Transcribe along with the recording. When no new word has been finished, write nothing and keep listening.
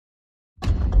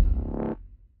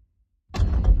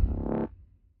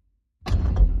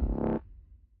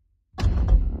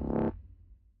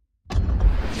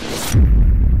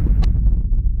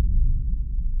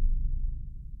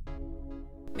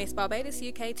Miss Barbados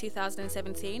UK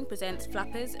 2017 presents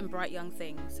Flappers and Bright Young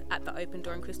Things at the Open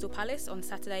Door in Crystal Palace on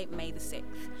Saturday, May the 6th.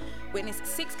 Witness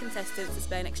 6 contestants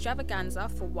display an extravaganza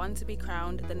for one to be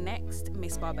crowned the next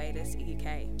Miss Barbados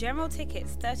UK. General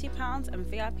tickets £30 and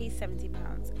VIP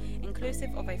 £70,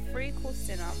 inclusive of a free course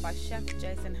dinner by Chef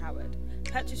Jason Howard.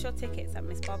 Purchase your tickets at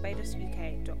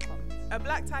missbarbadosuk.com. A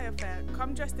black tie affair.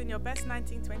 Come dressed in your best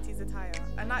 1920s attire.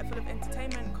 A night full of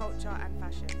entertainment, culture and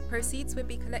fashion. Proceeds will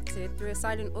be collected through a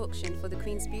silent auction for the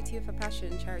Queen's Beauty of Her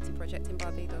Passion charity project in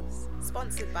Barbados.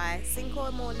 Sponsored by Cinco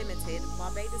and More Limited,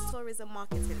 Barbados Tourism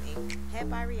Marketing Inc., Hair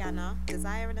by Rihanna,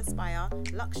 Desire and Aspire,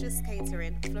 Luxurious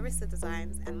Catering, Florissa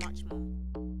Designs and much more.